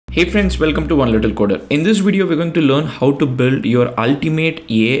Hey friends, welcome to One Little Coder. In this video, we're going to learn how to build your ultimate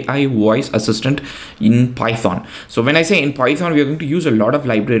AI voice assistant in Python. So when I say in Python, we're going to use a lot of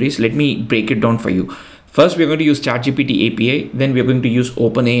libraries. Let me break it down for you. First, we're going to use ChatGPT API. Then we're going to use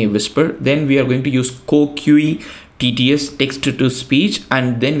OpenAI Whisper. Then we are going to use Coqui TTS, text to speech,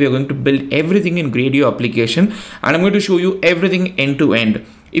 and then we are going to build everything in Gradio application, and I'm going to show you everything end to end.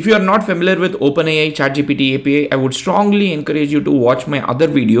 If you are not familiar with OpenAI ChatGPT API, I would strongly encourage you to watch my other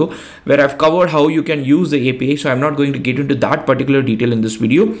video where I've covered how you can use the API. So I'm not going to get into that particular detail in this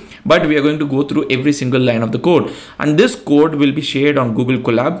video, but we are going to go through every single line of the code, and this code will be shared on Google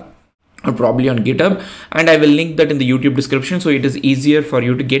Colab or probably on GitHub, and I will link that in the YouTube description, so it is easier for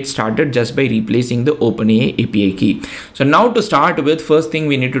you to get started just by replacing the OpenAI API key. So now to start with, first thing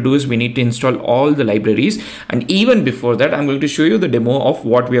we need to do is we need to install all the libraries, and even before that I'm going to show you the demo of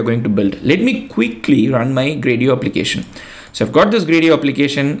what we are going to build. Let me quickly run my Gradio application. So I've got this Gradio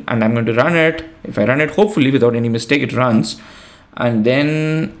application and I'm going to run it. If I run it, hopefully without any mistake it runs, and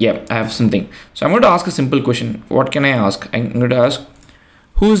then yeah, I have something. So I'm going to ask a simple question. What can I ask? I'm going to ask,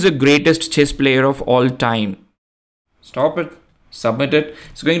 who's the greatest chess player of all time? Stop it, submit it.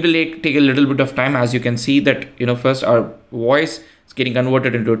 It's going to take a little bit of time. As you can see that, first our voice is getting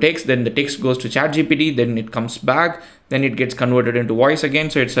converted into text, then the text goes to ChatGPT, then it comes back, then it gets converted into voice again.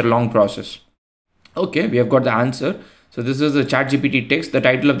 So it's a long process. Okay, we have got the answer. So this is the ChatGPT text. The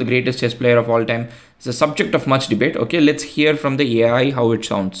title of the greatest chess player of all time is a subject of much debate. Okay, let's hear from the AI how it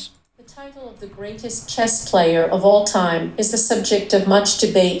sounds. The greatest chess player of all time is the subject of much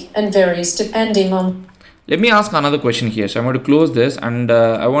debate and varies depending on... Let me ask another question here. So I'm going to close this, and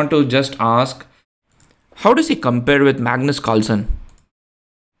I want to just ask, how does he compare with Magnus Carlsen?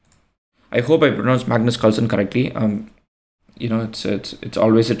 I hope I pronounced Magnus Carlsen correctly. It's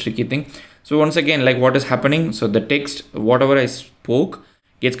always a tricky thing. So once again, like what is happening? So the text, whatever I spoke,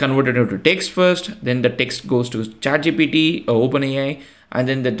 gets converted into text first, then the text goes to ChatGPT or OpenAI, and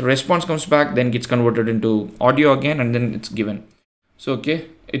then the response comes back, then gets converted into audio again, and then it's given. So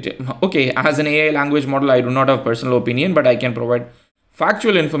okay, as an AI language model, I do not have personal opinion, but I can provide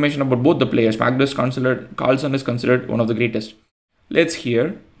factual information about both the players. Magnus Carlsen is considered one of the greatest. Let's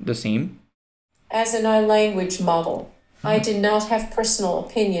hear the same. As an AI language model, I did not have personal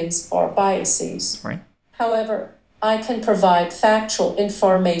opinions or biases. Right. However, I can provide factual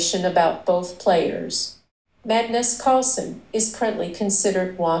information about both players. Magnus Carlsen is currently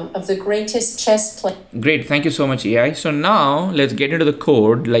considered one of the greatest chess players. Great, thank you so much, AI. So now let's get into the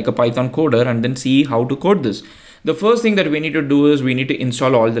code like a Python coder and then see how to code this. The first thing that we need to do is we need to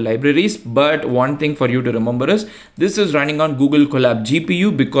install all the libraries. But one thing for you to remember is this is running on Google Colab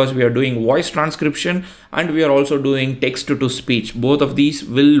GPU because we are doing voice transcription and we are also doing text to speech. Both of these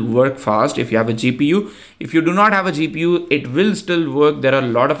will work fast if you have a GPU. If you do not have a GPU, it will still work. There are a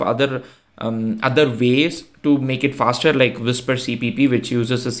lot of other ways to make it faster, like Whisper CPP, which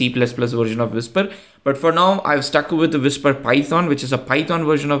uses a C++ version of Whisper. But for now, I've stuck with the Whisper Python, which is a Python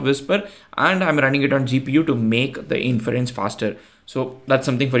version of Whisper, and I'm running it on GPU to make the inference faster. So that's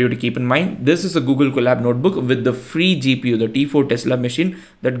something for you to keep in mind. This is a Google Colab notebook with the free GPU, the T4 Tesla machine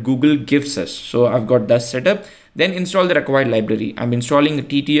that Google gives us. So I've got that set up. Then install the required library. I'm installing the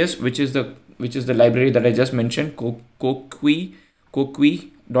TTS, which is the library that I just mentioned, Coqui.ai,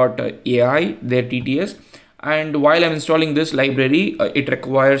 their TTS. And while I'm installing this library, it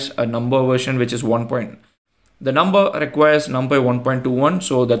requires a number version, which is 1. The number requires NumPy 1.21,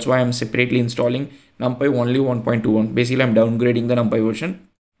 so that's why I'm separately installing NumPy only 1.21. Basically, I'm downgrading the NumPy version.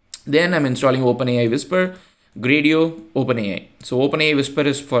 Then I'm installing OpenAI Whisper, Gradio, OpenAI. So OpenAI Whisper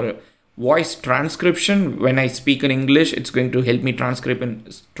is for voice transcription. When I speak in English, it's going to help me transcribe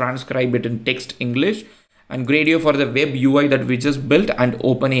it in text English. And Gradio for the web UI that we just built, and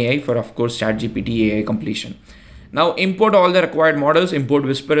OpenAI for, of course, ChatGPT AI completion. Now import all the required models. Import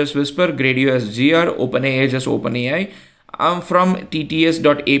Whisper as Whisper, Gradio as GR, OpenAI as OpenAI. From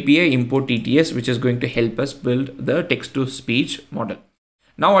TTS.API, import TTS, which is going to help us build the text-to-speech model.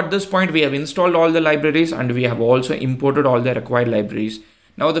 Now at this point, we have installed all the libraries and we have also imported all the required libraries.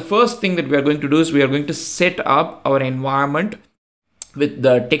 Now the first thing that we are going to do is we are going to set up our environment with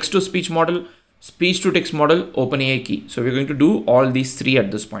the text-to-speech model, speech-to-text model, OpenAI key. So we're going to do all these three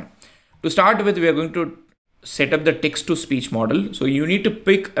at this point. To start with, we are going to set up the text-to-speech model. So you need to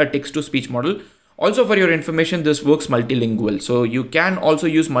pick a text-to-speech model. Also, for your information, this works multilingual. So you can also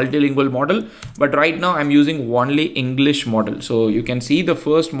use multilingual model, but right now I'm using only English model. So you can see the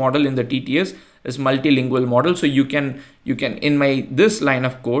first model in the TTS is multilingual model. So you can in this line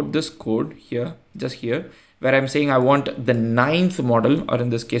of code, this code here, just here, where I'm saying I want the 9th model, or in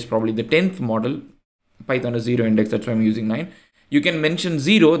this case, probably the 10th model. Python is 0 index, that's why I'm using 9. You can mention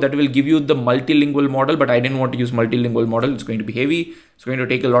 0, that will give you the multilingual model, but I didn't want to use multilingual model. It's going to be heavy. It's going to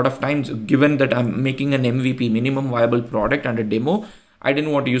take a lot of time. So given that I'm making an MVP, minimum viable product, and a demo, I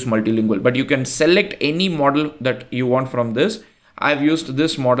didn't want to use multilingual, but you can select any model that you want from this. I've used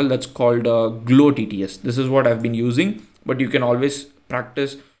this model that's called Glow TTS. This is what I've been using, but you can always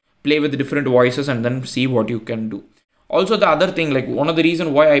practice, play with different voices, and then see what you can do. Also, the other thing, like one of the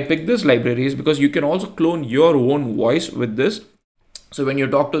reasons why I picked this library is because you can also clone your own voice with this. So when you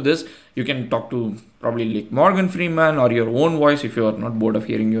talk to this, you can talk to probably like Morgan Freeman or your own voice. If you are not bored of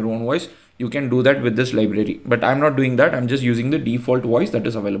hearing your own voice, you can do that with this library. But I'm not doing that. I'm just using the default voice that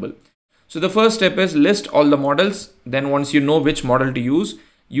is available. So the first step is list all the models. Then once you know which model to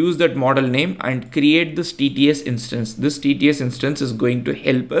use that model name and create this TTS instance. This TTS instance is going to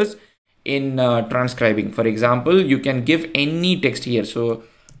help us in transcribing. For example, you can give any text here. So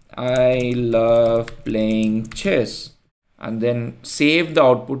I love playing chess, and then save the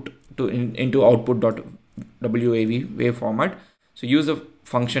output into output.wav wave format. So use the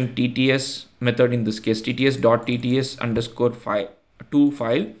function TTS method, in this case TTS.TTS underscore file to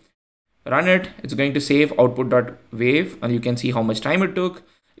file. Run it. It's going to save output.wave, and you can see how much time it took.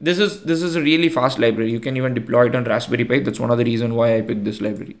 This is a really fast library. You can even deploy it on Raspberry Pi. That's one of the reasons why I picked this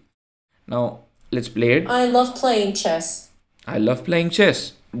library. Now let's play it. I love playing chess. I love playing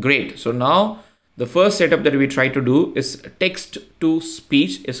chess. Great. So now the first setup that we try to do is text to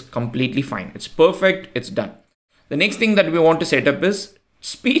speech is completely fine. It's perfect. It's done. The next thing that we want to set up is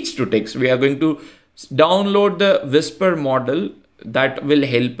speech to text. We are going to download the Whisper model that will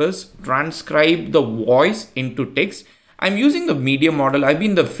help us transcribe the voice into text. I'm using the medium model. I've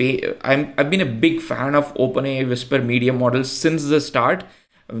been a big fan of OpenAI Whisper medium models since the start.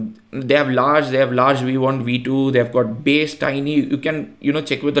 They have large V1, V2. They've got base, tiny. You can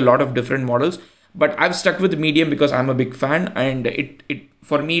check with a lot of different models. But I've stuck with medium because I'm a big fan, and it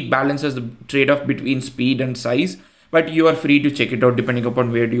for me it balances the trade-off between speed and size. But you are free to check it out depending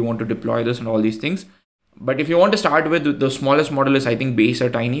upon where do you want to deploy this and all these things. But if you want to start with the smallest model is, I think, base or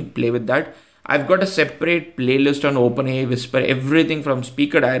tiny, play with that. I've got a separate playlist on OpenAI Whisper, everything from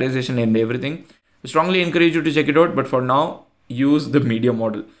speaker diarization and everything. I strongly encourage you to check it out, but for now, use the medium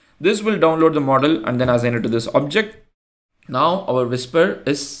model. This will download the model and then assign it to this object. Now our Whisper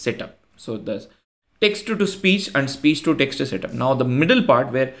is set up. So there's text to speech and speech to text is set up. Now the middle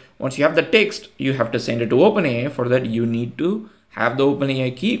part, where once you have the text, you have to send it to OpenAI. For that, you need to have the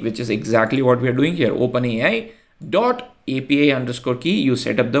OpenAI key, which is exactly what we are doing here. OpenAI dot API underscore key. You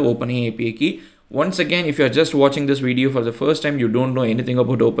set up the OpenAI API key. Once again, if you're just watching this video for the first time, you don't know anything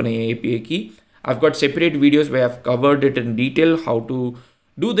about OpenAI API key, I've got separate videos where I've covered it in detail, how to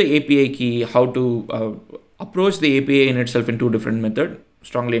do the API key, how to approach the API in itself in 2 different methods.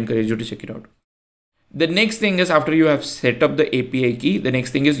 Strongly encourage you to check it out. The next thing is, after you have set up the API key, the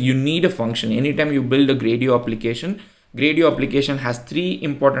next thing is you need a function. Anytime you build a Gradio application has 3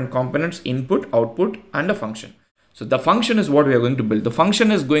 important components: input, output, and a function. So the function is what we are going to build. The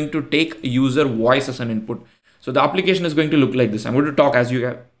function is going to take user voice as an input. So the application is going to look like this. I'm going to talk, as you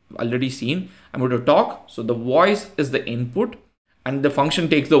have already seen. I'm going to talk. So the voice is the input, and the function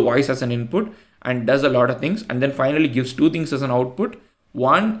takes the voice as an input and does a lot of things, and then finally gives 2 things as an output.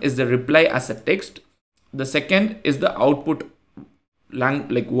 One is the reply as a text. The second is the output,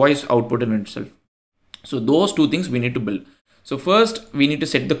 like voice output in itself. So those 2 things we need to build. So first we need to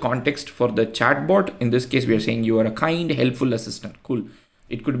set the context for the chatbot. In this case, we are saying you are a kind, helpful assistant. Cool.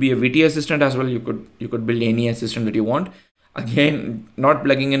 It could be a witty assistant as well. You could build any assistant that you want. Again, not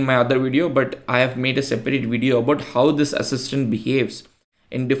plugging in my other video, but I have made a separate video about how this assistant behaves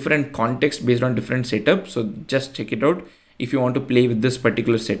in different contexts based on different setups. So just check it out if you want to play with this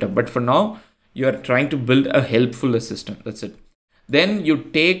particular setup. But for now, you are trying to build a helpful assistant. That's it. Then you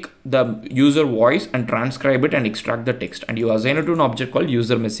take the user voice and transcribe it and extract the text, and you assign it to an object called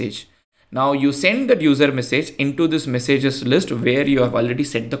user message. Now you send that user message into this messages list where you have already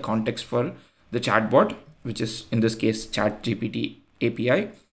set the context for the chatbot, which is in this case ChatGPT API.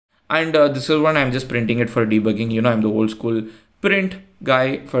 And this is one I'm just printing it for debugging. I'm the old school print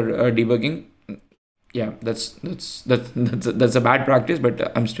guy for debugging. Yeah, that's a bad practice,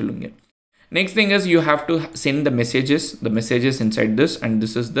 but I'm still doing it. Next thing is you have to send the messages inside this, and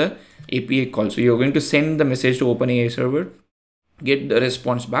this is the API call. So you're going to send the message to OpenAI server, get the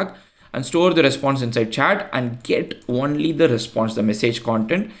response back, and store the response inside chat, and get only the response, the message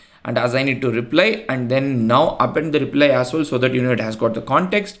content, and assign it to reply, and then now append the reply as well, so that it has got the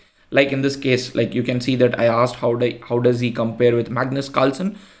context. Like in this case, like you can see that I asked how does he compare with Magnus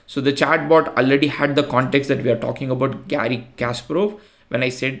Carlsen. So the chatbot already had the context that we are talking about Gary Kasparov, when I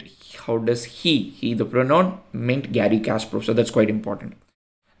said how does he, the pronoun meant Gary Kasparov. So that's quite important.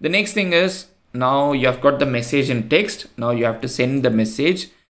 The next thing is, now you have got the message in text. Now you have to send the message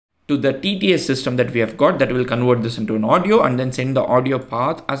to the TTS system that we have got, that will convert this into an audio and then send the audio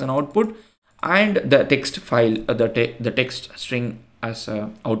path as an output and the text file, the text string as a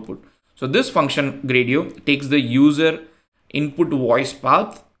output. So this function Gradio takes the user input voice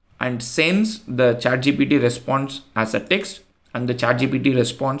path and sends the ChatGPT response as a text, and the ChatGPT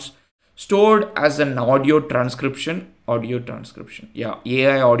response stored as an audio transcription, yeah,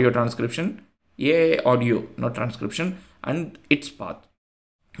 AI audio transcription, AI audio, not transcription, and its path.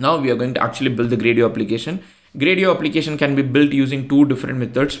 Now we are going to actually build the Gradio application. Gradio application can be built using two different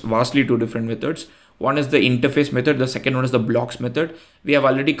methods, vastly two different methods. One is the interface method, the second one is the blocks method. We have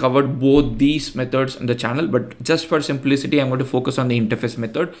already covered both these methods in the channel, but just for simplicity, I'm going to focus on the interface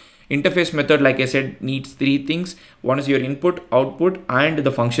method. Interface method, like I said, needs three things. One is your input, output, and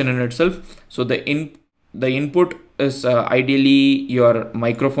the function in itself. So the input is ideally your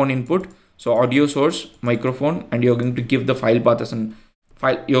microphone input. So audio source, microphone, and you're going to give the file path as an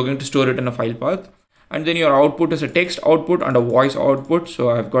file. You're going to store it in a file path. And then your output is a text output and a voice output.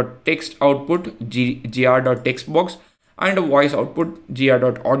 So I've got text output gr.textbox and a voice output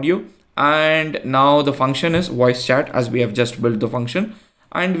gr.audio. And now the function is voice chat, as we have just built the function,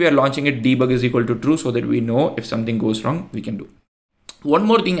 and we are launching it debug is equal to true, so that we know if something goes wrong, we can do. One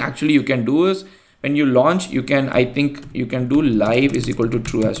more thing actually you can do is, when you launch, you can, I think you can do live is equal to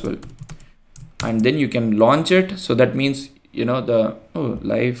true as well. And then you can launch it. So that means, you know, the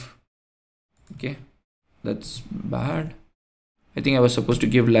live. Okay. That's bad. I think I was supposed to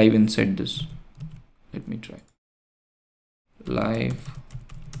give live inside this. Let me try. Live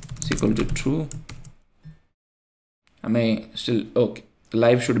is equal to true. Am I still okay?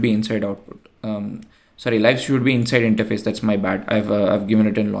 Live should be inside output. Sorry, live should be inside interface. That's my bad. I've given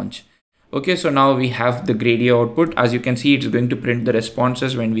it in launch. Okay, so now we have the Gradio output. As you can see, it's going to print the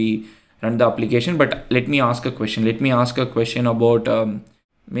responses when we run the application. But let me ask a question. Let me ask a question about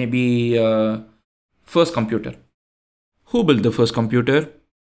maybe first computer. Who built the first computer?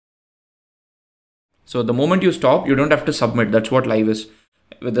 So the moment you stop, you don't have to submit. That's what live is.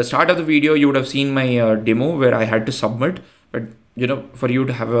 With the start of the video, you would have seen my demo where I had to submit. But you know, for you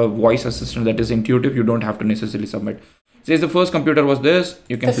to have a voice assistant that is intuitive, you don't have to necessarily submit. Says the first computer was this.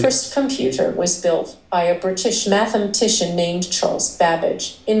 You can. The first computer was built by a British mathematician named Charles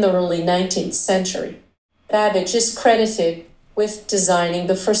Babbage in the early 19th century. Babbage is credited with designing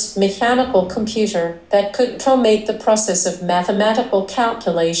the first mechanical computer that could automate the process of mathematical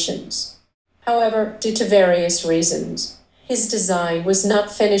calculations. However, due to various reasons, his design was not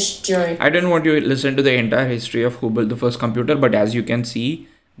finished during... I don't want you to listen to the entire history of who built the first computer, but as you can see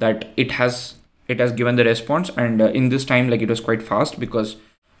that it has given the response, and in this time, like, it was quite fast, because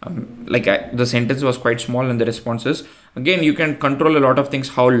the sentence was quite small and the responses. Again, you can control a lot of things,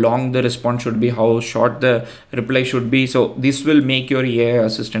 how long the response should be, how short the reply should be. So this will make your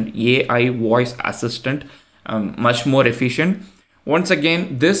AI voice assistant much more efficient. Once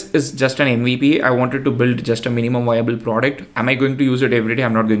again, this is just an MVP. I wanted to build just a minimum viable product. Am I going to use it every day?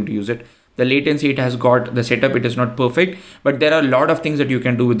 I'm not going to use it. The latency it has got, the setup, it is not perfect, but there are a lot of things that you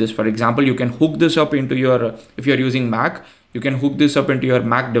can do with this. For example, you can hook this up into your, if you're using Mac, you can hook this up into your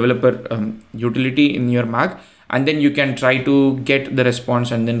Mac developer utility in your Mac, and then you can try to get the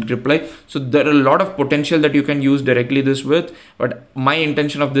response and then reply. So there are a lot of potential that you can use directly this with, but my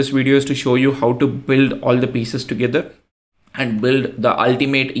intention of this video is to show you how to build all the pieces together and build the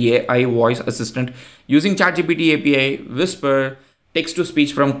ultimate AI voice assistant using ChatGPT API, Whisper,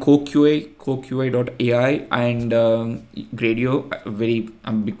 text-to-speech from Coqui.ai, and Gradio.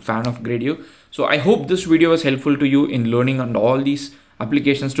 I'm a big fan of Gradio. So I hope this video was helpful to you in learning on all these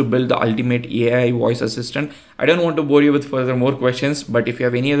applications to build the ultimate AI voice assistant. I don't want to bore you with further more questions, but if you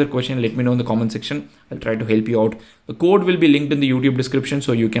have any other question, let me know in the comment section. I'll try to help you out. The code will be linked in the YouTube description,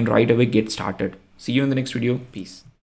 so you can right away get started. See you in the next video. Peace.